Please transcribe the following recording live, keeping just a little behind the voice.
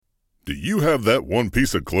Do you have that one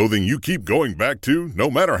piece of clothing you keep going back to,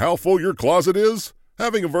 no matter how full your closet is?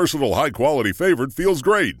 Having a versatile, high-quality favorite feels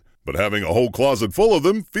great, but having a whole closet full of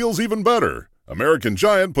them feels even better. American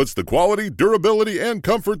Giant puts the quality, durability, and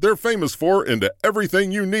comfort they're famous for into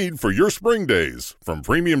everything you need for your spring days. From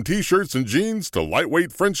premium t-shirts and jeans to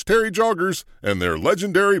lightweight French terry joggers and their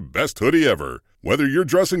legendary best hoodie ever. Whether you're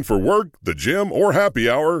dressing for work, the gym, or happy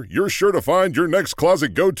hour, you're sure to find your next closet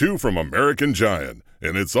go-to from American Giant.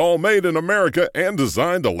 And it's all made in America and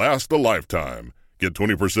designed to last a lifetime. Get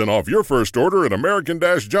 20% off your first order at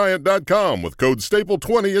American-Giant.com with code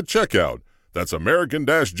STAPLE20 at checkout. That's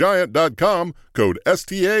American-Giant.com, code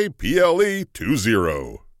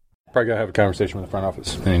STAPLE20. Probably got to have a conversation with the front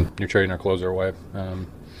office. I mean, you're trading our closer away.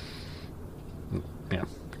 I'm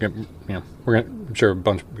sure a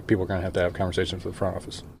bunch of people are going to have conversations with the front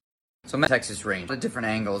office. So Texas range, the different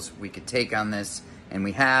angles we could take on this, and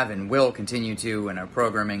we have and will continue to in our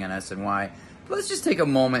programming on SNY. But let's just take a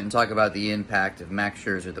moment and talk about the impact of Max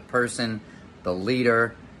Scherzer, the person, the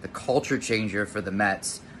leader, the culture changer for the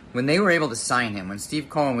Mets. When they were able to sign him, when Steve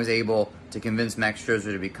Cohen was able to convince Max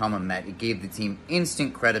Scherzer to become a Met, it gave the team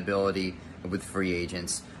instant credibility with free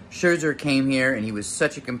agents. Scherzer came here and he was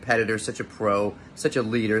such a competitor, such a pro, such a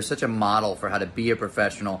leader, such a model for how to be a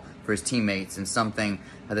professional for his teammates, and something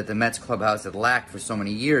that the Mets clubhouse had lacked for so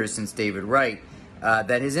many years since David Wright,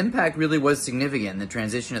 that his impact really was significant in the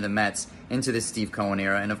transition of the Mets into the Steve Cohen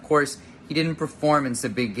era. And of course, he didn't perform in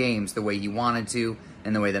some big games the way he wanted to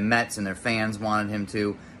and the way the Mets and their fans wanted him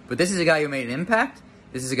to. But this is a guy who made an impact.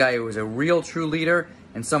 This is a guy who was a real, true leader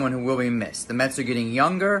and someone who will be missed. The Mets are getting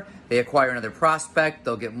younger. They acquire another prospect.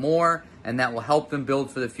 They'll get more, and that will help them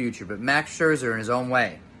build for the future. But Max Scherzer, in his own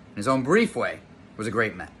way, in his own brief way, was a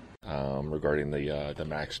great Met. Regarding the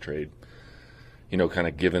Max trade, kind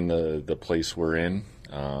of given the place we're in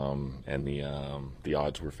and the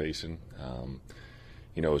odds we're facing,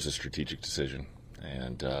 it was a strategic decision.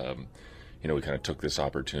 And, we kind of took this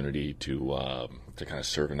opportunity to kind of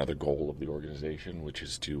serve another goal of the organization, which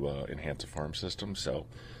is to enhance the farm system. So,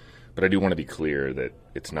 but I do want to be clear that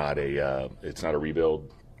it's not a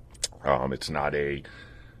rebuild. It's not a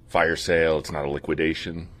fire sale. It's not a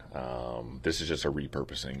liquidation. This is just a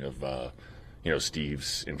repurposing of,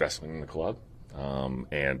 Steve's investment in the club,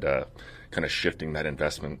 and kind of shifting that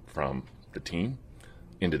investment from the team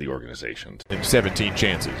into the organization. In 17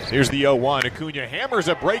 chances. Here's the 0-1. Acuna hammers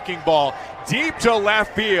a breaking ball deep to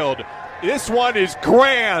left field. This one is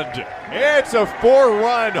grand. It's a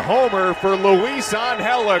 4-run homer for Luis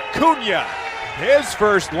Angel Acuna. His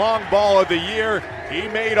first long ball of the year. He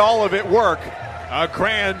made all of it work. A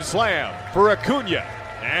grand slam for Acuna.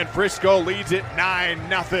 And Frisco leads it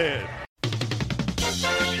 9-0.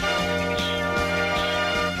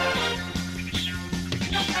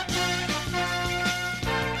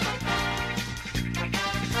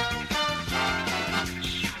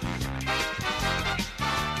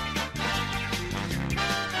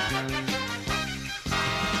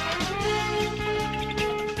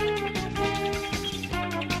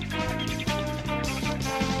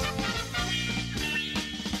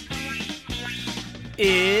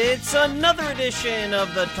 It's another edition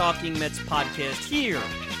of the Talking Mets podcast here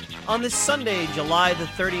on this Sunday, July the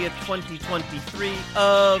 30th, 2023.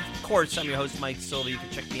 Of course, I'm your host, Mike Silva. You can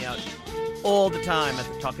check me out all the time at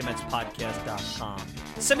thetalkingmetspodcast.com.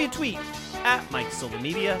 Send me a tweet at Mike Silva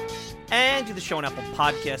Media, and do the show on Apple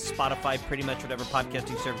Podcasts, Spotify, pretty much whatever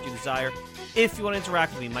podcasting service you desire. If you want to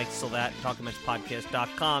interact with me, Mike Silva at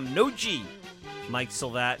talkingmetspodcast.com. No G. Mike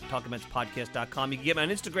Silva at talkingmetspodcast.com. You can get me on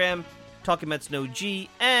Instagram, Talking Mets No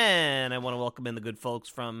G, and I want to welcome in the good folks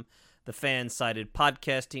from the fan-sided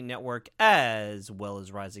podcasting network as well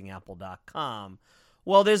as risingapple.com.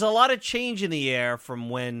 Well, there's a lot of change in the air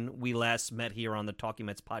from when we last met here on the Talking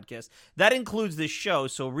Mets podcast. That includes this show,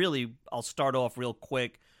 so really I'll start off real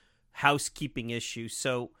quick. Housekeeping issue.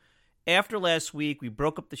 So after last week, we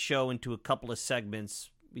broke up the show into a couple of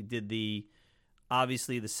segments. We did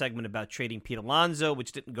obviously the segment about trading Pete Alonso,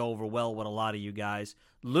 which didn't go over well with a lot of you guys.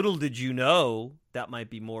 Little did you know that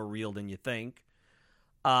might be more real than you think.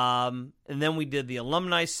 And then we did the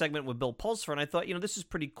alumni segment with Bill Pulsifer, and I thought, this is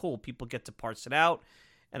pretty cool. People get to parse it out,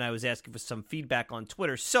 and I was asking for some feedback on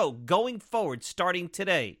Twitter. So going forward, starting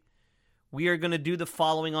today, we are going to do the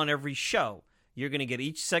following on every show. You're going to get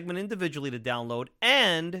each segment individually to download,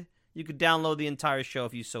 and you could download the entire show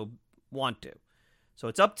if you so want to. So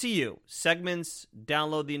it's up to you. Segments,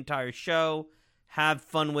 download the entire show, have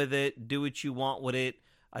fun with it, do what you want with it.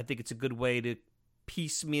 I think it's a good way to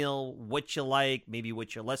piecemeal what you like, maybe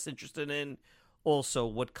what you're less interested in. Also,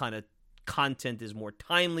 what kind of content is more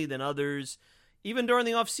timely than others. Even during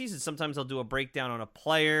the off season, sometimes I'll do a breakdown on a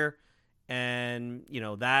player And,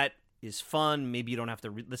 that is fun. Maybe you don't have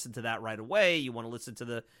to listen to that right away. You want to listen to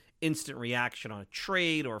the instant reaction on a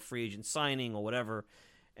trade or a free agent signing or whatever.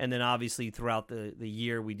 And then obviously throughout the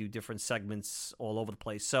year, we do different segments all over the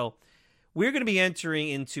place. So we're going to be entering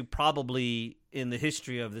into probably in the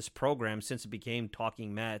history of this program since it became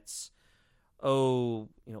Talking Mets, 8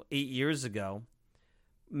 years ago,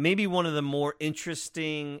 maybe one of the more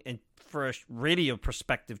interesting and for a radio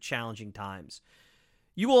perspective challenging times.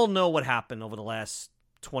 You all know what happened over the last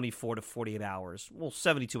 24 to 48 hours. Well,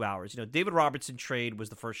 72 hours. David Robertson trade was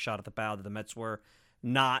the first shot at the bow that the Mets were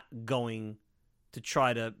not going to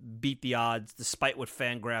try to beat the odds, despite what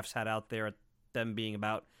Fangraphs had out there, them being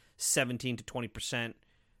about 17 to 20%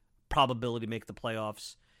 probability to make the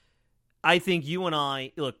playoffs. I think you and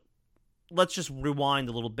I, look, let's just rewind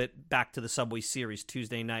a little bit back to the Subway Series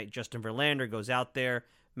Tuesday night. Justin Verlander goes out there.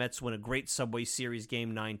 Mets win a great Subway Series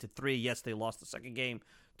game 9-3. Yes, they lost the second game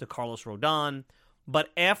to Carlos Rodon. But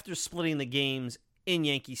after splitting the games in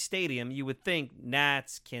Yankee Stadium, you would think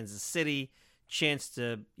Nats, Kansas City, chance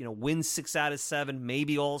to win 6 out of 7,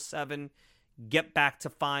 maybe all 7, get back to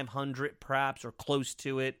 500 perhaps or close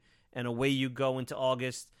to it, and away you go into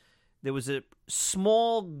August. There was a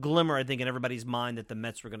small glimmer, I think, in everybody's mind that the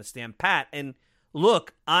Mets were going to stand pat. And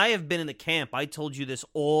look, I have been in the camp. I told you this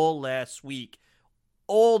all last week,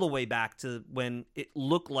 all the way back to when it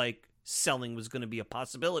looked like selling was going to be a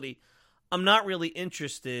possibility. I'm not really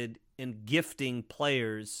interested in gifting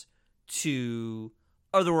players to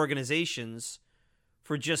other organizations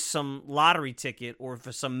for just some lottery ticket or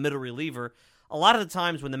for some middle reliever. A lot of the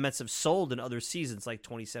times when the Mets have sold in other seasons like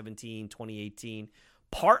 2017, 2018,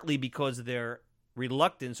 partly because of their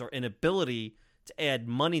reluctance or inability to add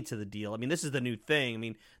money to the deal. I mean, this is the new thing. I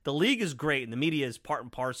mean, the league is great and the media is part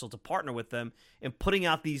and parcel to partner with them in putting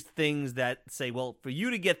out these things that say, well, for you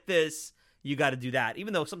to get this, you got to do that.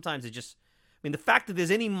 Even though sometimes it just, the fact that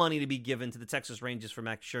there's any money to be given to the Texas Rangers for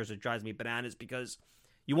Max Scherzer drives me bananas because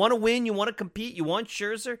you want to win, you want to compete, you want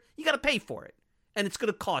Scherzer, you got to pay for it. And it's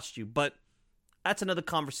going to cost you, but that's another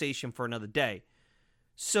conversation for another day.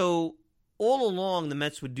 So all along, the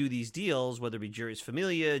Mets would do these deals, whether it be Juris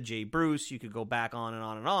Familia, Jay Bruce, you could go back on and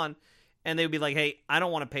on and on, and they would be like, hey, I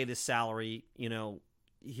don't want to pay this salary,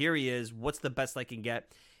 here he is, what's the best I can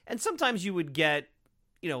get? And sometimes you would get,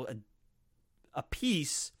 a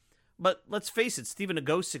piece, but let's face it, Steven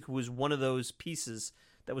Nagosic, who was one of those pieces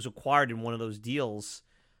that was acquired in one of those deals,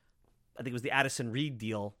 I think it was the Addison Reed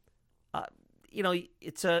deal,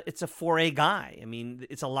 it's a 4A guy. I mean,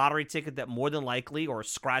 it's a lottery ticket that more than likely, or a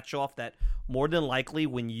scratch off that more than likely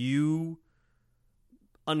when you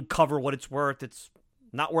uncover what it's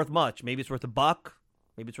not worth much. Maybe it's worth $1,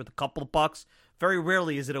 maybe it's worth a couple of bucks. Very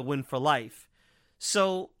rarely is it a win for life.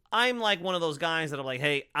 So I'm like one of those guys that are like,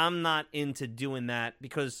 hey, I'm not into doing that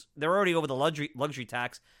because they're already over the luxury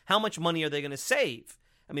tax. How much money are they going to save?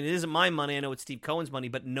 I mean, it isn't my money. I know it's Steve Cohen's money,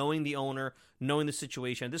 but knowing the owner, knowing the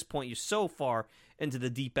situation, at this point, you're so far into the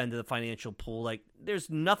deep end of the financial pool. Like, there's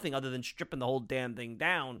nothing other than stripping the whole damn thing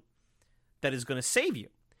down that is going to save you.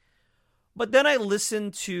 But then I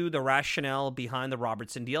listened to the rationale behind the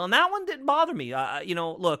Robertson deal, and that one didn't bother me.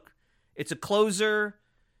 Look, it's a closer.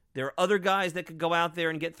 There are other guys that could go out there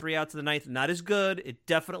and get 3 outs in the ninth. Not as good. It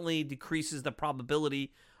definitely decreases the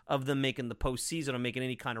probability of them making the postseason or making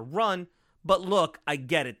any kind of run. But look, I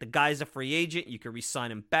get it. The guy's a free agent. You can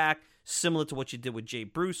re-sign him back, similar to what you did with Jay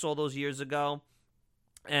Bruce all those years ago.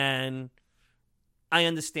 And I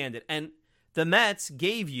understand it. And the Mets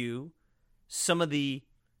gave you some of the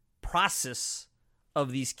process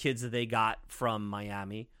of these kids that they got from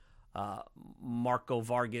Miami, Marco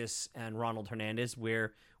Vargas and Ronald Hernandez,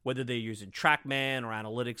 where whether they're using TrackMan or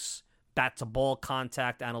analytics, bat-to-ball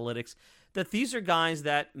contact analytics, that these are guys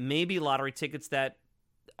that maybe lottery tickets that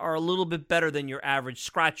are a little bit better than your average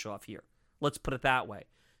scratch-off here. Let's put it that way.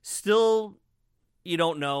 Still, you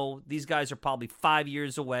don't know. These guys are probably 5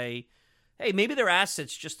 years away. Hey, maybe they're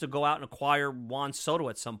assets just to go out and acquire Juan Soto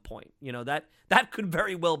at some point. That could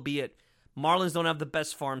very well be it. Marlins don't have the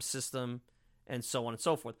best farm system, and so on and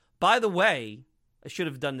so forth. By the way, I should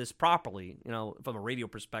have done this properly, from a radio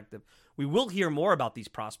perspective. We will hear more about these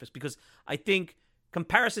prospects because I think,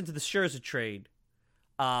 comparison to the Scherzer trade,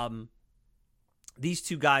 these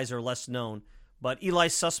two guys are less known. But Eli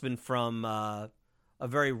Sussman from a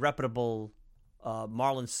very reputable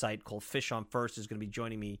Marlins site called Fish on First is going to be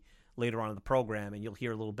joining me later on in the program, and you'll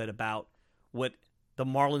hear a little bit about what the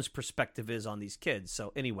Marlins' perspective is on these kids.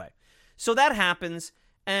 So anyway, so that happens,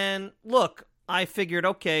 and look, I figured,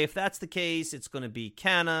 okay, if that's the case, it's going to be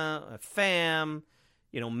Canna, Pham,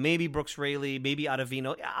 maybe Brooks Raley, maybe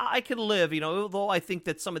Ottavino. I could live, although I think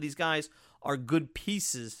that some of these guys are good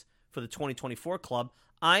pieces for the 2024 club.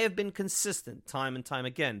 I have been consistent time and time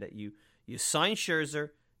again that you signed Scherzer,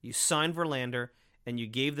 you signed Verlander, and you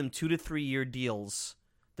gave them 2 to 3 year deals,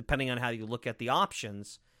 depending on how you look at the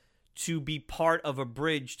options, to be part of a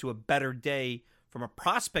bridge to a better day from a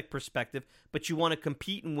prospect perspective, but you want to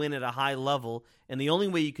compete and win at a high level, and the only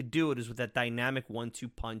way you could do it is with that dynamic 1-2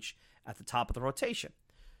 punch at the top of the rotation.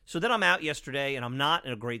 So then I'm out yesterday, and I'm not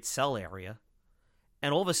in a great sell area,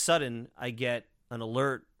 and all of a sudden I get an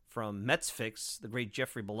alert from Mets Fix, the great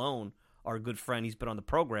Jeffrey Ballone, our good friend, he's been on the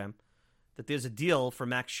program, that there's a deal for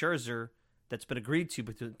Max Scherzer that's been agreed to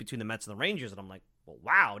between the Mets and the Rangers, and I'm like, well,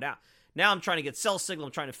 wow, now I'm trying to get sell signal,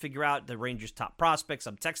 I'm trying to figure out the Rangers' top prospects,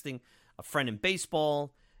 I'm texting a friend in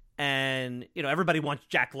baseball, and, everybody wants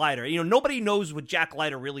Jack Leiter. Nobody knows what Jack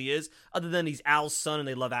Leiter really is other than he's Al's son, and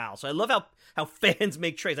they love Al. So I love how fans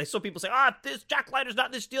make trades. I saw people say, this Jack Leiter's not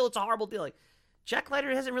in this deal, it's a horrible deal. Like, Jack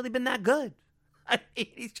Leiter hasn't really been that good.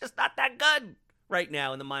 He's just not that good right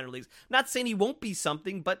now in the minor leagues. I'm not saying he won't be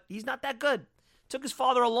something, but he's not that good. Took his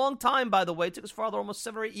father a long time, by the way. Took his father almost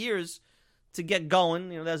 7 or 8 years to get going.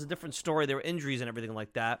 That was a different story. There were injuries and everything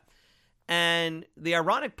like that. And the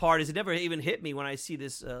ironic part is it never even hit me when I see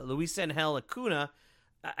this Luis Angel Acuna.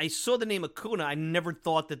 I saw the name Acuna. I never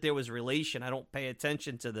thought that there was a relation. I don't pay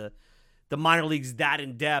attention to the minor leagues that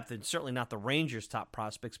in depth, and certainly not the Rangers' top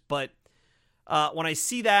prospects. But when I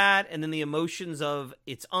see that, and then the emotions of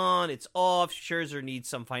it's on, it's off, Scherzer needs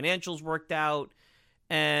some financials worked out,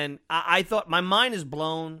 and I thought my mind is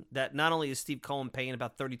blown that not only is Steve Cohen paying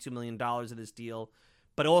about $32 million of this deal,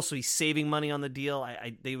 but also he's saving money on the deal.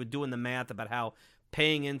 They were doing the math about how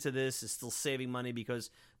paying into this is still saving money because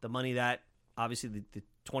the money that, obviously the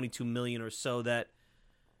 $22 million or so that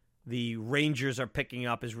the Rangers are picking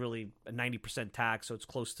up is really a 90% tax, so it's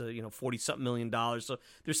close to, $40-something million. So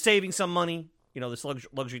they're saving some money, this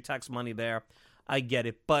luxury tax money there. I get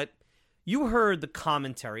it. But you heard the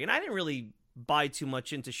commentary, and I didn't really buy too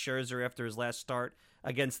much into Scherzer after his last start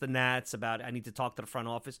against the Nats about I need to talk to the front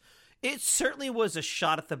office. It certainly was a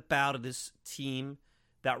shot at the bow to this team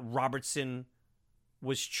that Robertson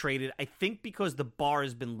was traded. I think because the bar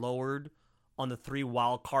has been lowered on the 3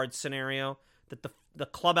 wild card scenario, that the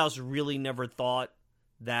clubhouse really never thought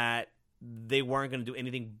that they weren't going to do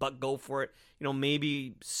anything but go for it.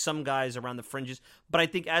 Maybe some guys around the fringes. But I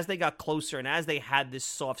think as they got closer and as they had this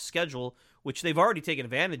soft schedule, which they've already taken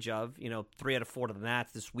advantage of, 3 out of 4 to the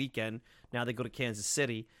Nats this weekend. Now they go to Kansas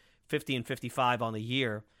City, 50-55 on the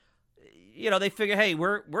year. They figure, hey,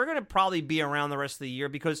 we're going to probably be around the rest of the year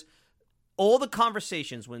because all the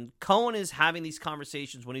conversations, when Cohen is having these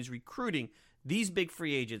conversations, when he's recruiting these big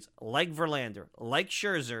free agents like Verlander, like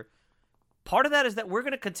Scherzer, part of that is that we're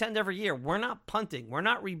going to contend every year. We're not punting. We're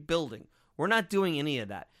not rebuilding. We're not doing any of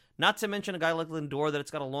that. Not to mention a guy like Lindor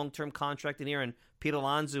that's got a long-term contract in here, and Pete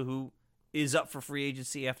Alonso, who is up for free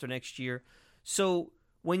agency after next year. So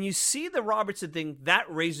when you see the Robertson thing, that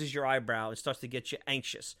raises your eyebrow and starts to get you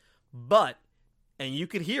anxious. But, and you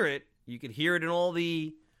could hear it in all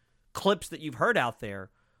the clips that you've heard out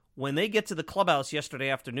there, when they get to the clubhouse yesterday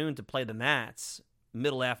afternoon to play the Nats,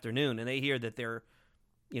 middle afternoon, and they hear that they're,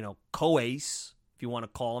 co-ace, if you want to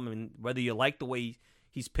call him, and whether you like the way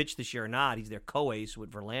he's pitched this year or not, he's their co-ace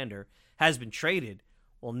with Verlander, has been traded.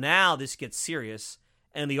 Well, now this gets serious.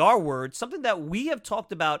 And the R word, something that we have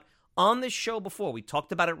talked about on this show before. We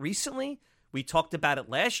talked about it recently. We talked about it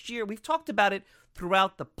last year. We've talked about it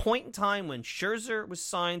throughout the point in time when Scherzer was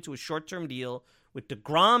signed to a short-term deal, with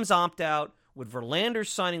DeGrom's opt-out, with Verlander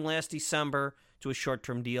signing last December to a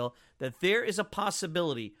short-term deal, that there is a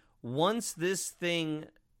possibility once this thing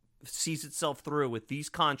sees itself through with these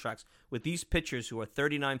contracts, with these pitchers who are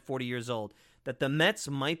 39, 40 years old, that the Mets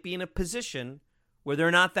might be in a position where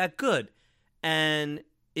they're not that good. And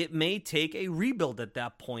it may take a rebuild at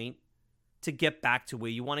that point to get back to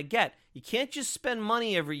where you want to get. You can't just spend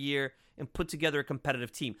money every year and put together a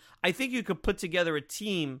competitive team. I think you could put together a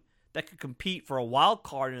team that could compete for a wild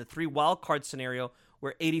card in a 3 wild card scenario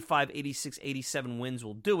where 85, 86, 87 wins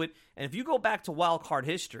will do it. And if you go back to wild card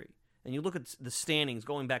history and you look at the standings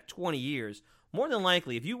going back 20 years, more than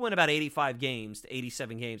likely, if you win about 85 games to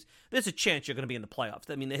 87 games, there's a chance you're going to be in the playoffs.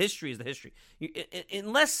 I mean, the history is the history.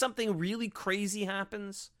 Unless something really crazy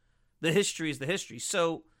happens, the history is the history.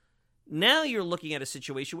 So now you're looking at a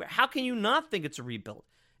situation where how can you not think it's a rebuild?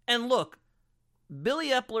 And look, Billy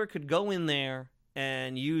Epler could go in there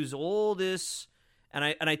and use all this, and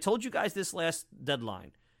I told you guys this last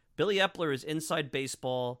deadline. Billy Epler is inside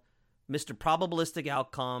baseball, Mr. Probabilistic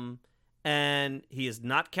Outcome, and he is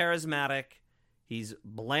not charismatic. He's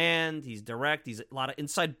bland, he's direct, he's a lot of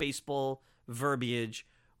inside baseball verbiage.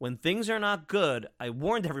 When things are not good, I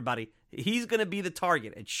warned everybody, He's going to be the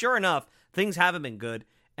target. And sure enough, things haven't been good.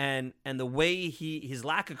 And the way his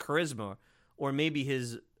lack of charisma, or maybe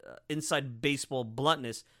his inside baseball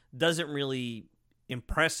bluntness, doesn't really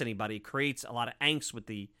impress anybody. It creates a lot of angst with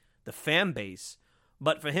the fan base.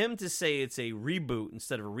 But for him to say it's a reboot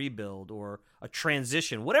instead of a rebuild or a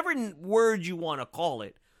transition, whatever word you want to call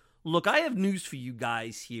it, look, I have news for you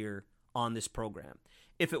guys here on this program.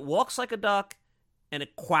 If it walks like a duck and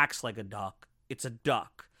it quacks like a duck, it's a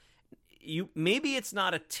duck. Maybe it's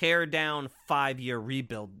not a tear-down 5-year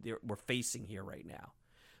rebuild we're facing here right now.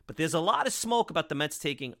 But there's a lot of smoke about the Mets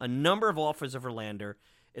taking a number of offers of Verlander.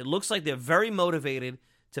 It looks like they're very motivated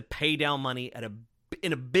to pay down money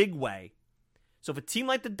in a big way. So if a team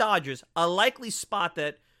like the Dodgers, a likely spot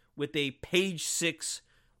that with a page 6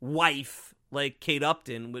 wife like Kate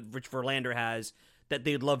Upton, which Verlander has, that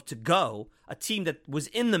they'd love to go, a team that was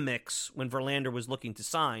in the mix when Verlander was looking to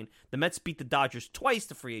sign. The Mets beat the Dodgers twice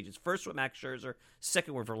to free agents. First with Max Scherzer,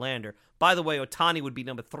 second with Verlander. By the way, Ohtani would be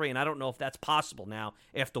number 3, and I don't know if that's possible now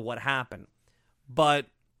after what happened. But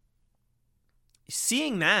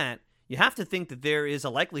seeing that, you have to think that there is a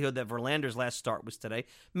likelihood that Verlander's last start was today.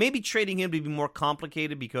 Maybe trading him to be more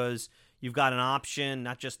complicated because you've got an option,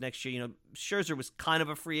 not just next year. Scherzer was kind of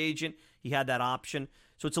a free agent. He had that option.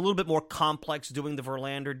 So it's a little bit more complex doing the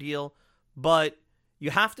Verlander deal. But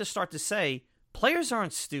you have to start to say, players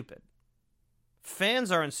aren't stupid.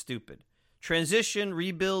 Fans aren't stupid. Transition,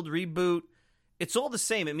 rebuild, reboot, it's all the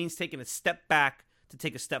same. It means taking a step back to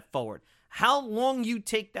take a step forward. How long you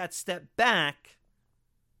take that step back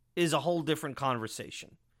is a whole different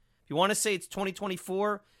conversation. If you want to say it's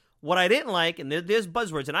 2024, what I didn't like, and there's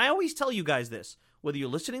buzzwords, and I always tell you guys this, whether you're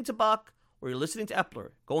listening to Buck or you're listening to Epler,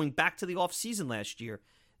 going back to the offseason last year,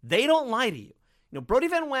 they don't lie to you. Brody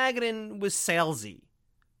Van Wagenen was salesy,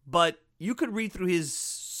 but you could read through his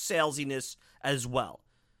salesiness as well.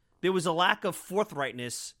 There was a lack of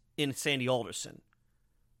forthrightness in Sandy Alderson,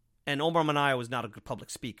 and Omar Minaya was not a good public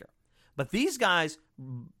speaker. But these guys,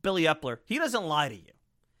 Billy Epler, he doesn't lie to you.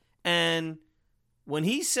 And when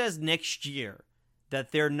he says next year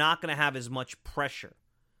that they're not going to have as much pressure,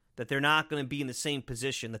 that they're not going to be in the same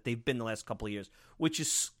position that they've been the last couple of years, which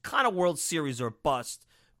is kind of World Series or bust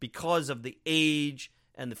because of the age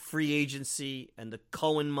and the free agency and the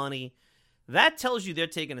Cohen money, that tells you they're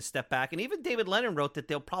taking a step back. And even David Lennon wrote that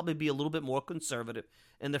they'll probably be a little bit more conservative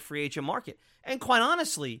in the free agent market. And quite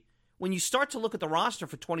honestly, when you start to look at the roster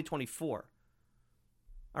for 2024,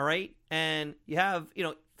 all right, and you have,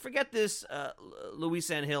 forget this Luis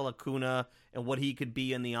Angel Acuna and what he could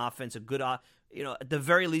be in the offense, a good, at the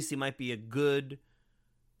very least, he might be a good,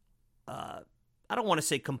 I don't want to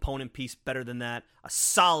say component piece, better than that, a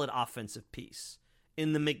solid offensive piece.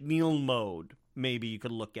 In the McNeil mode, maybe you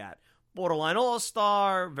could look at. Borderline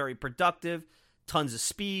all-star, very productive, tons of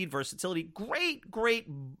speed, versatility, great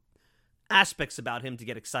aspects about him to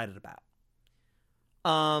get excited about.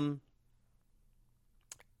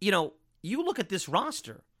 You look at this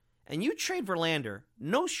roster, and you trade Verlander,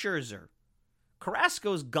 no Scherzer.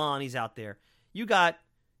 Carrasco's gone, he's out there. You got,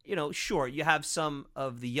 sure, you have some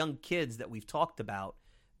of the young kids that we've talked about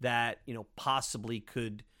that, possibly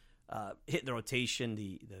could hit the rotation,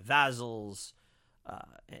 the Vazels,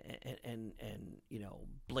 and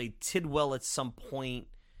Blade Tidwell at some point.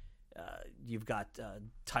 You've got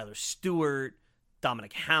Tyler Stewart,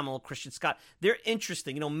 Dominic Hamill, Christian Scott. They're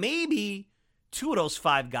interesting. Maybe 2 of those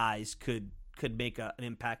 5 guys could make an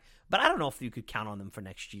impact, but I don't know if you could count on them for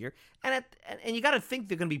next year. And you got to think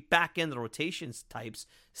they're going to be back in the rotations types,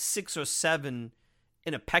 6 or 7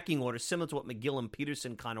 in a pecking order, similar to what McGill and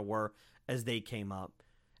Peterson kind of were as they came up.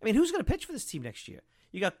 I mean, who's going to pitch for this team next year?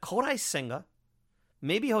 You got Kodai Senga,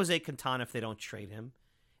 maybe Jose Quintana if they don't trade him,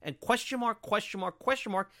 and question mark.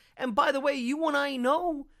 And by the way, you and I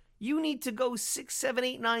know you need to go 6, 7,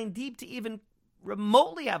 8, 9 deep to even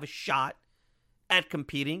remotely have a shot at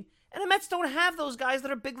competing. And the Mets don't have those guys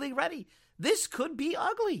that are big league ready. This could be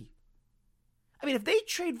ugly. I mean, if they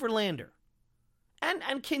trade Verlander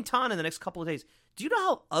and Quintana in the next couple of days, do you know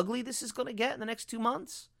how ugly this is going to get in the next 2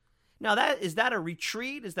 months? Now, is that a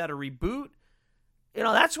retreat? Is that a reboot?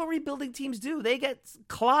 That's what rebuilding teams do. They get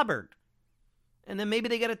clobbered. And then maybe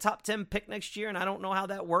they get a top 10 pick next year, and I don't know how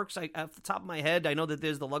that works. Off the top of my head, I know that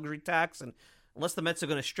there's the luxury tax, and unless the Mets are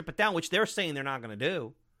going to strip it down, which they're saying they're not going to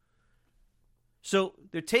do. So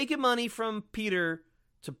they're taking money from Peter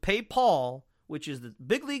to pay Paul, which is the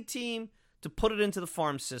big league team, to put it into the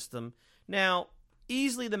farm system. Now,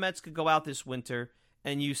 easily the Mets could go out this winter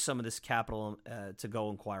and use some of this capital to go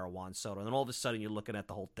acquire Juan Soto. And then all of a sudden you're looking at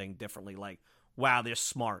the whole thing differently, like, wow, they're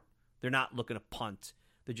smart. They're not looking to punt.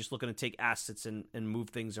 They're just looking to take assets and move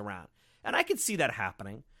things around. And I could see that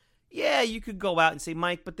happening. Yeah, you could go out and say,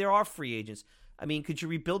 Mike, but there are free agents. I mean, could you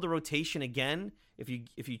rebuild the rotation again if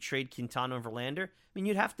you trade Quintana and Verlander? I mean,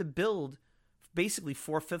 you'd have to build basically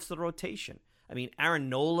 4/5 of the rotation. I mean, Aaron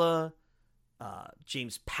Nola,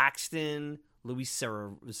 James Paxton, Luis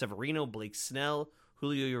Severino, Blake Snell,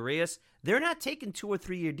 Julio Urias, they're not taking 2 or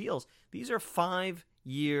 3 year deals. These are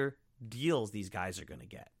 5-year deals these guys are going to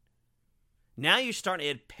get. Now you're starting to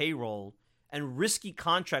add payroll and risky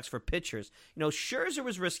contracts for pitchers. You know, Scherzer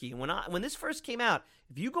was risky. When this first came out,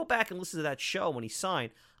 if you go back and listen to that show when he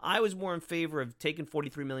signed, I was more in favor of taking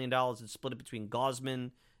 $43 million and split it between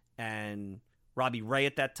Gausman and Robbie Ray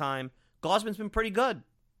at that time. Gausman's been pretty good.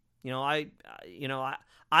 You know,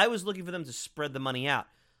 I was looking for them to spread the money out.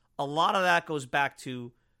 A lot of that goes back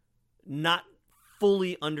to not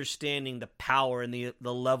fully understanding the power and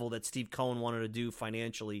the level that Steve Cohen wanted to do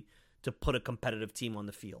financially to put a competitive team on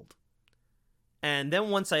the field. And then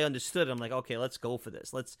once I understood it, I'm like, okay, let's go for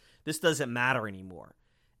this. This doesn't matter anymore.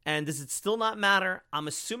 And does it still not matter? I'm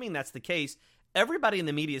assuming that's the case. Everybody in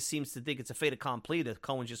the media seems to think it's a fait accompli that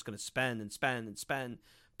Cohen's just going to spend and spend and spend.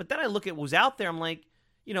 But then I look at what was out there. I'm like,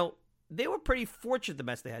 you know, they were pretty fortunate the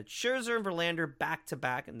Mets. They had Scherzer and Verlander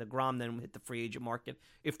back-to-back, and DeGrom then hit the free agent market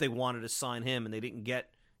if they wanted to sign him, and they didn't get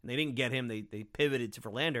him. They pivoted to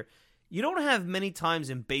Verlander. You don't have many times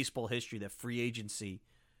in baseball history that free agency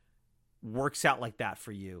works out like that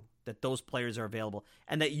for you, that those players are available,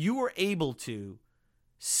 and that you were able to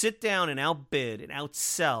sit down and outbid and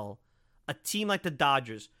outsell a team like the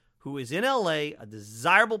Dodgers, who is in LA, a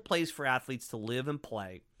desirable place for athletes to live and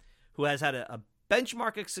play, who has had a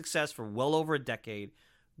benchmark of success for well over a decade,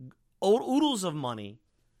 oodles of money,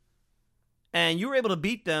 and you were able to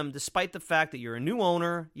beat them despite the fact that you're a new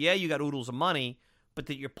owner. Yeah, you got oodles of money, but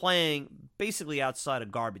that you're playing basically outside a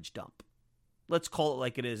garbage dump. Let's call it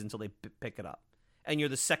like it is until they pick it up. And you're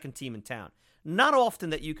the second team in town. Not often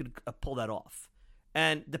that you could pull that off.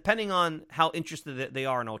 And depending on how interested they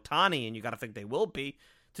are in Ohtani, and you got to think they will be,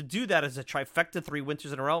 to do that as a trifecta 3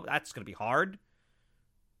 winters in a row, that's going to be hard.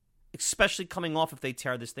 Especially coming off if they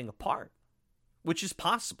tear this thing apart, which is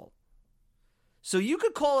possible. So you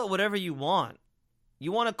could call it whatever you want.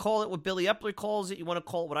 You want to call it what Billy Epler calls it. You want to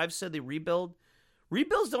call it what I've said, the rebuild.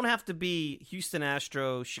 Rebuilds don't have to be Houston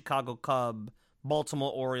Astros, Chicago Cub,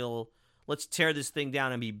 Baltimore Oriole. Let's tear this thing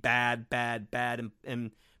down and be bad,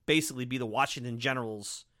 and basically be the Washington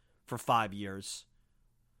Generals for 5 years.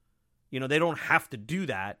 You know, they don't have to do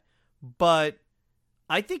that, but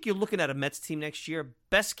I think you're looking at a Mets team next year,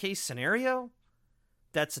 best case scenario,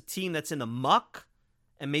 that's a team that's in the muck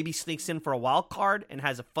and maybe sneaks in for a wild card and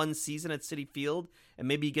has a fun season at Citi Field, and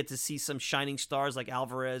maybe you get to see some shining stars like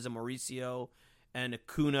Alvarez and Mauricio and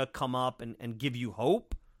Acuna come up and give you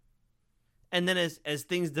hope. And then as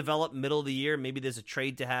things develop middle of the year, maybe there's a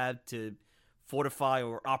trade to have to fortify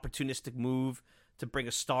or opportunistic move to bring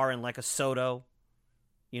a star in like a Soto.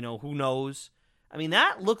 You know, who knows? I mean,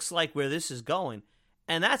 that looks like where this is going.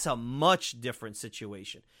 And that's a much different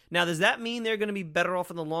situation. Now, does that mean they're going to be better off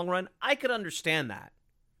in the long run? I could understand that.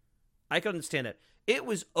 It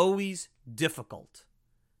was always difficult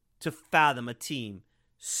to fathom a team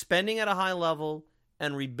spending at a high level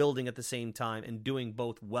and rebuilding at the same time and doing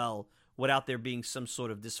both well without there being some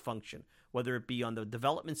sort of dysfunction, whether it be on the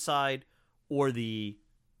development side or the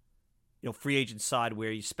free agent side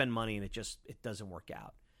where you spend money and it doesn't work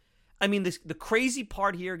out. I mean, the crazy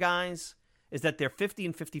part here, guys, is that they're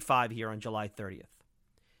 50-55 here on July 30th.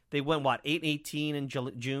 They went, 8-18 in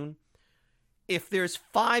June? If there's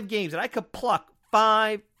 5 games, and I could pluck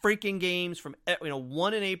 5 freaking games from,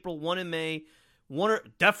 one in April, 1 in May,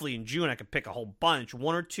 definitely in June, I could pick a whole bunch,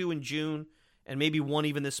 1 or 2 in June, and maybe 1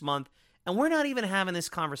 even this month, and we're not even having this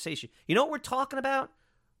conversation. You know what we're talking about?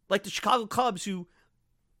 Like the Chicago Cubs, who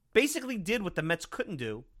basically did what the Mets couldn't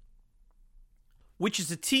do, which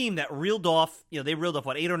is a team that reeled off, they reeled off,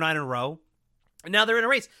 8 or 9 in a row, and now they're in a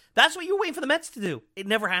race. That's what you were waiting for the Mets to do. It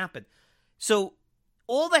never happened. So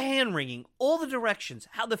all the hand-wringing, all the directions,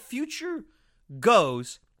 how the future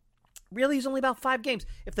goes, really is only about 5 games.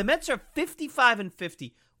 If the Mets are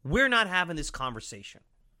 55-50, we're not having this conversation.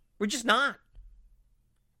 We're just not.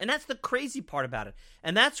 And that's the crazy part about it.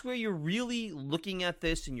 And that's where you're really looking at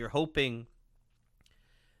this and you're hoping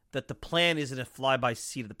that the plan isn't a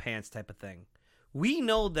fly-by-seat-of-the-pants type of thing. We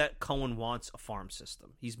know that Cohen wants a farm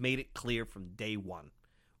system. He's made it clear from day one.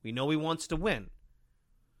 We know he wants to win.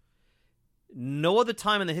 No other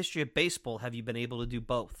time in the history of baseball have you been able to do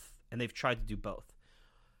both, and they've tried to do both.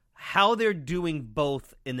 How they're doing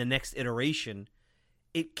both in the next iteration,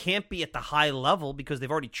 it can't be at the high level because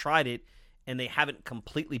they've already tried it, and they haven't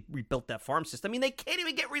completely rebuilt that farm system. I mean, they can't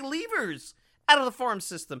even get relievers out of the farm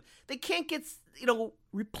system. They can't get,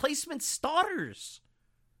 replacement starters.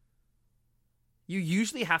 You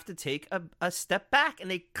usually have to take a step back,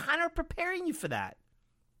 and they kind of are preparing you for that.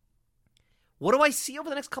 What do I see over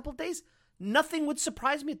the next couple of days? Nothing would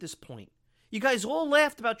surprise me at this point. You guys all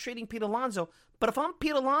laughed about trading Pete Alonso, but if I'm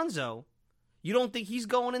Pete Alonso, you don't think he's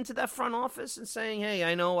going into that front office and saying, hey,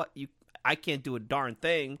 I know I can't do a darn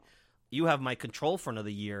thing. You have my control for another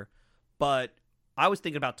year. But I was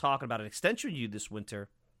thinking about talking about an extension with you this winter.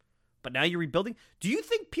 But now you're rebuilding. Do you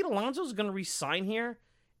think Pete Alonso is going to re-sign here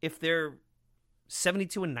if they're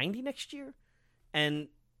 72-90 next year? And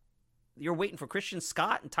you're waiting for Christian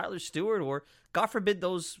Scott and Tyler Stewart, or God forbid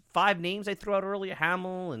those 5 names I threw out earlier,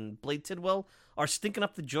 Hamill and Blade Tidwell, are stinking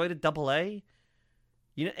up the joy to Double-A.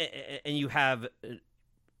 And you have,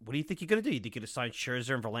 what do you think you're going to do? You think you're going to sign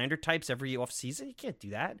Scherzer and Verlander types every offseason? You can't do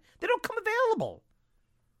that. They don't come available.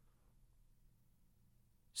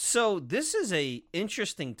 So this is a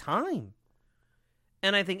interesting time.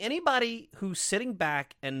 And I think anybody who's sitting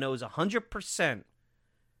back and knows 100%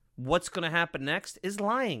 what's going to happen next is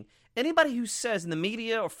lying. Anybody who says in the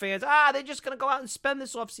media or fans, they're just going to go out and spend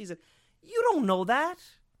this offseason, you don't know that.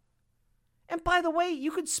 And by the way,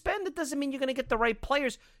 you could spend. It doesn't mean you're going to get the right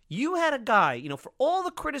players. You had a guy, for all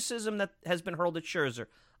the criticism that has been hurled at Scherzer,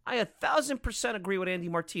 I 1,000% agree with Andy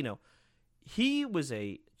Martino. He was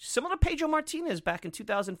similar to Pedro Martinez back in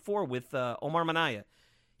 2004 with Omar Minaya.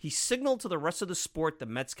 He signaled to the rest of the sport the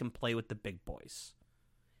Mets can play with the big boys.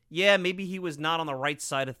 Yeah, maybe he was not on the right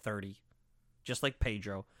side of 30, just like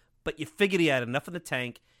Pedro, but you figured he had enough in the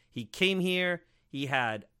tank. He came here. He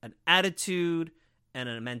had an attitude and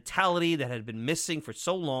a mentality that had been missing for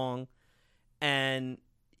so long, and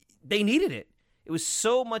they needed it. It was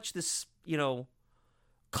so much this,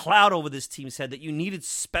 cloud over this team's head that you needed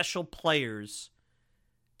special players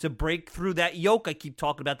to break through that yoke I keep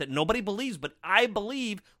talking about that nobody believes, but I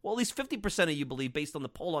believe, well, at least 50% of you believe based on the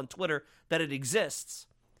poll on Twitter, that it exists.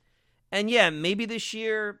 And yeah, maybe this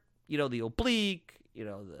year, the oblique,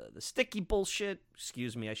 the sticky bullshit,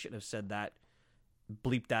 excuse me, I shouldn't have said that,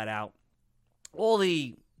 bleep that out. All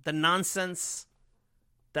the nonsense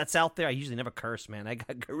that's out there. I usually never curse, man. I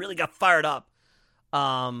really got fired up.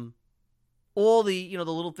 All the, the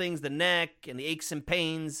little things, the neck and the aches and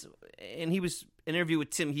pains. And he was in an interview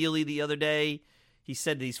with Tim Healy the other day. He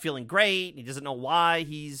said that he's feeling great. He doesn't know why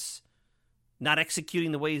he's not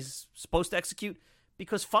executing the way he's supposed to execute.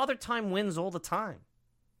 Because Father Time wins all the time.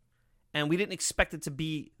 And we didn't expect it to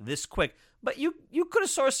be this quick. But you could have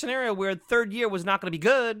saw a scenario where third year was not going to be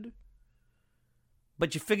good.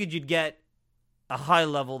 But you figured you'd get a high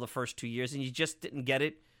level the first 2 years, and you just didn't get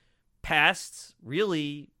it past,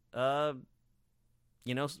 really,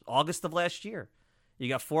 August of last year. You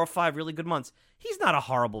got 4 or 5 really good months. He's not a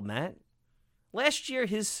horrible Met. Last year,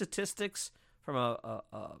 his statistics from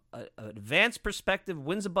an advanced perspective,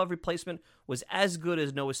 wins above replacement, was as good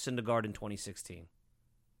as Noah Syndergaard in 2016.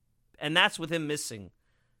 And that's with him missing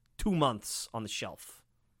 2 months on the shelf.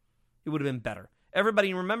 It would have been better.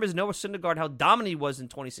 Everybody remembers Noah Syndergaard, how dominant he was in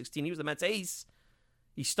 2016. He was the Mets' ace.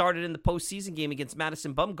 He started in the postseason game against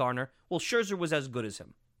Madison Bumgarner. Well, Scherzer was as good as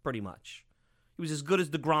him, pretty much. He was as good as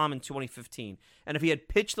DeGrom in 2015. And if he had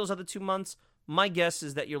pitched those other 2 months, my guess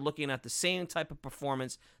is that you're looking at the same type of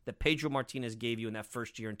performance that Pedro Martinez gave you in that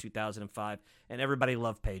first year in 2005, and everybody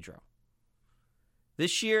loved Pedro.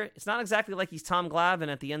 This year, it's not exactly like he's Tom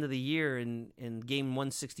Glavine at the end of the year in game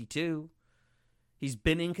 162. He's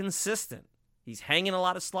been inconsistent. He's hanging a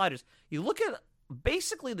lot of sliders. You look at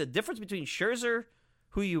basically the difference between Scherzer,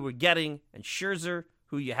 who you were getting, and Scherzer,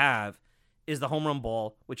 who you have, is the home run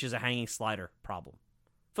ball, which is a hanging slider problem.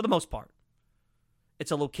 For the most part.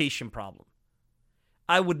 It's a location problem.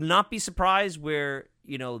 I would not be surprised where,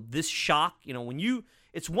 this shock,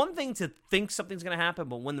 it's one thing to think something's going to happen,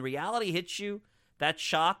 but when the reality hits you, that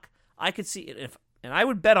shock, I could see it. And I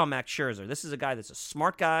would bet on Max Scherzer. This is a guy that's a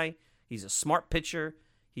smart guy. He's a smart pitcher.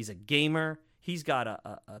 He's a gamer. He's got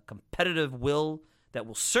a competitive will that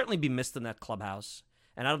will certainly be missed in that clubhouse.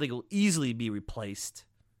 And I don't think it will easily be replaced.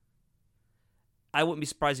 I wouldn't be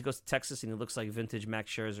surprised he goes to Texas and he looks like vintage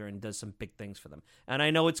Max Scherzer and does some big things for them. And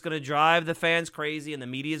I know it's going to drive the fans crazy and the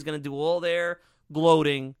media is going to do all their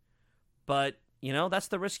gloating. But, that's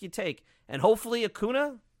the risk you take. And hopefully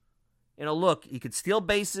Acuna, look, he could steal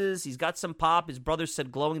bases. He's got some pop. His brother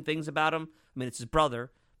said glowing things about him. I mean, it's his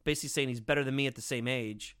brother. Basically saying he's better than me at the same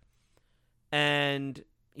age. And,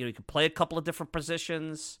 he could play a couple of different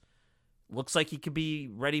positions. Looks like he could be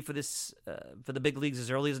ready for this, for the big leagues as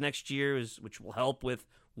early as next year, which will help with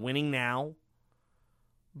winning now.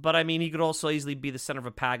 But, he could also easily be the center of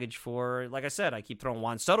a package for, like I said, I keep throwing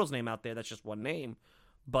Juan Soto's name out there. That's just one name.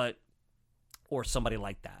 But or somebody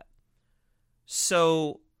like that.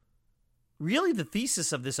 So really the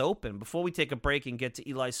thesis of this Open, before we take a break and get to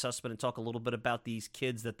Eli Sussman and talk a little bit about these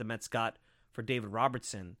kids that the Mets got for David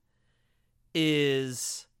Robertson,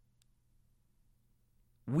 is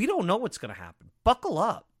we don't know what's going to happen. Buckle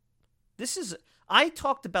up. I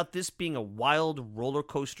talked about this being a wild roller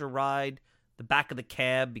coaster ride, the back of the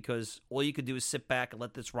cab, because all you could do is sit back and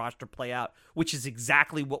let this roster play out, which is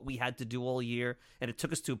exactly what we had to do all year, and it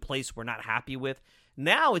took us to a place we're not happy with.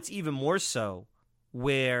 Now it's even more so,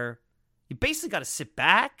 where you basically got to sit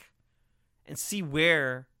back and see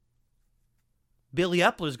where Billy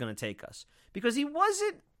Epler is going to take us, because he was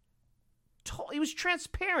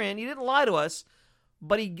transparent. He didn't lie to us,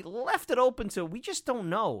 but he left it open to, we just don't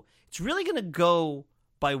know. It's really going to go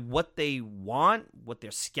by what they want, what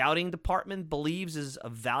their scouting department believes is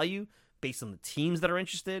of value based on the teams that are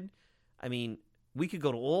interested. I mean, we could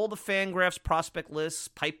go to all the Fangraphs prospect lists,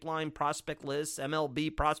 Pipeline prospect lists,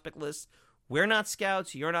 MLB prospect lists. We're not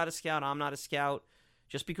scouts. You're not a scout. I'm not a scout.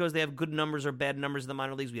 Just because they have good numbers or bad numbers in the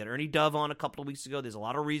minor leagues. We had Ernie Dove on a couple of weeks ago. There's a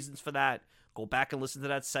lot of reasons for that. Go back and listen to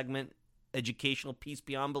that segment. Educational piece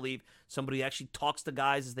beyond belief. Somebody who actually talks to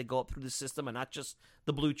guys as they go up through the system and not just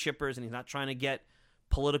the blue chippers, and he's not trying to get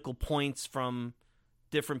political points from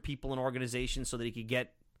different people and organizations so that he could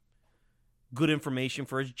get good information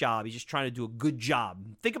for his job. He's just trying to do a good job.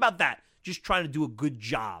 Think about that. Just trying to do a good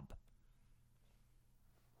job.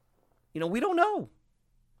 We don't know.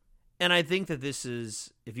 And I think that this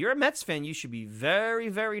is, if you're a Mets fan, you should be very,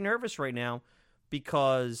 very nervous right now,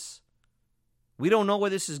 because we don't know where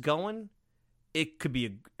this is going. It could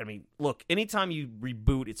be, look, anytime you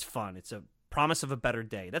reboot, it's fun. It's a promise of a better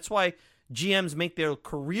day. That's why GMs make their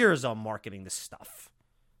careers on marketing this stuff.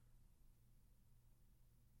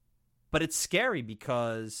 But it's scary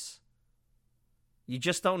because you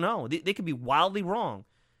just don't know. They could be wildly wrong.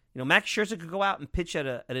 Max Scherzer could go out and pitch at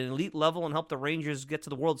an elite level and help the Rangers get to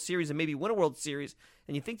the World Series and maybe win a World Series.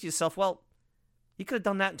 And you think to yourself, well, he could have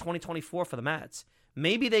done that in 2024 for the Mets.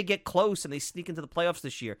 Maybe they get close and they sneak into the playoffs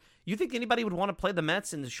this year. You think anybody would want to play the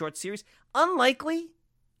Mets in the short series? Unlikely.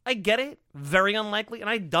 I get it. Very unlikely. And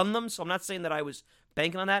I've done them, so I'm not saying that I was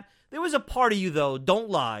banking on that. There was a part of you, though, don't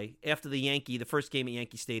lie, after the first game at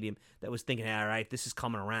Yankee Stadium, that was thinking, all right, this is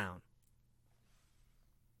coming around.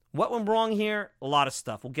 What went wrong here? A lot of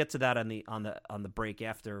stuff. We'll get to that on the break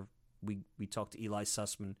after we talk to Eli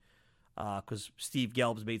Sussman, because Steve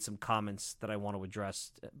Gelb's made some comments that I want to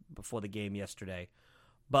address before the game yesterday.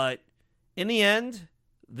 But in the end,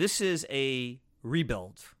 this is a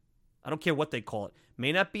rebuild. I don't care what they call it.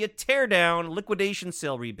 May not be a teardown, liquidation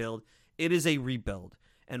sale rebuild. It is a rebuild.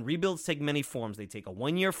 And rebuilds take many forms. They take a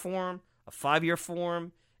 1-year form, a 5-year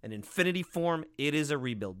form, an infinity form. It is a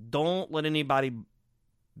rebuild. Don't let anybody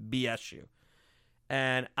BS you.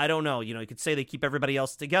 And I don't know. You could say they keep everybody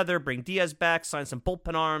else together, bring Diaz back, sign some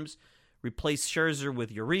bullpen arms, replace Scherzer with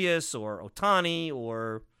Urias or Ohtani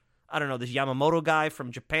or, I don't know, this Yamamoto guy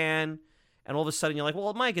from Japan. And all of a sudden you're like,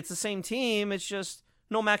 well, Mike, it's the same team. It's just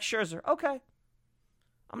no Max Scherzer. Okay.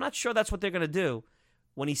 I'm not sure that's what they're going to do.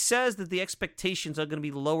 When he says that the expectations are going to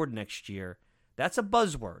be lowered next year, that's a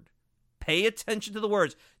buzzword. Pay attention to the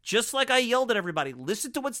words. Just like I yelled at everybody,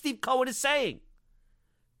 listen to what Steve Cohen is saying.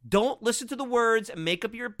 Don't listen to the words and make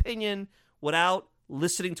up your opinion without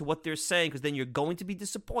listening to what they're saying, because then you're going to be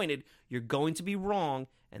disappointed. You're going to be wrong,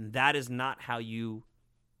 and that is not how you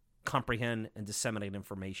comprehend and disseminate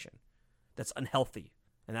information. That's unhealthy,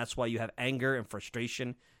 and that's why you have anger and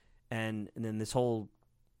frustration, and then this whole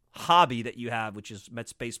hobby that you have, which is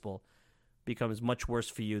Mets baseball, becomes much worse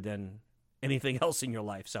for you than anything else in your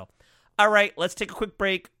life. So, all right, let's take a quick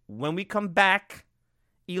break. When we come back,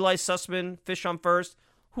 Eli Sussman, Fish on First.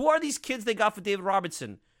 Who are these kids they got for David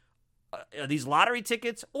Robertson? Are these lottery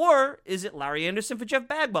tickets, or is it Larry Anderson for Jeff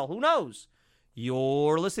Bagwell? Who knows?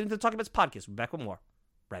 You're listening to the Talking Mets podcast. We're back with more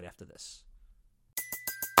right after this.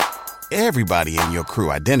 Everybody in your crew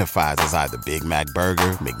identifies as either Big Mac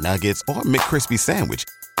Burger, McNuggets, or McCrispy Sandwich.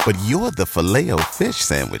 But you're the Filet-O-Fish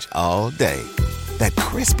Sandwich all day. That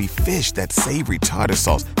crispy fish, that savory tartar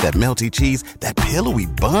sauce, that melty cheese, that pillowy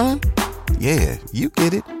bun. Yeah, you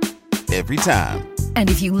get it. Every time. And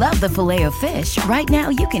if you love the Filet-O-Fish, right now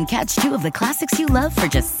you can catch 2 of the classics you love for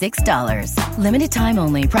just $6. Limited time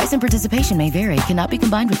only. Price and participation may vary. Cannot be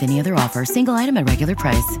combined with any other offer. Single item at regular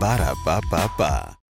price. Ba-da-ba-ba-ba.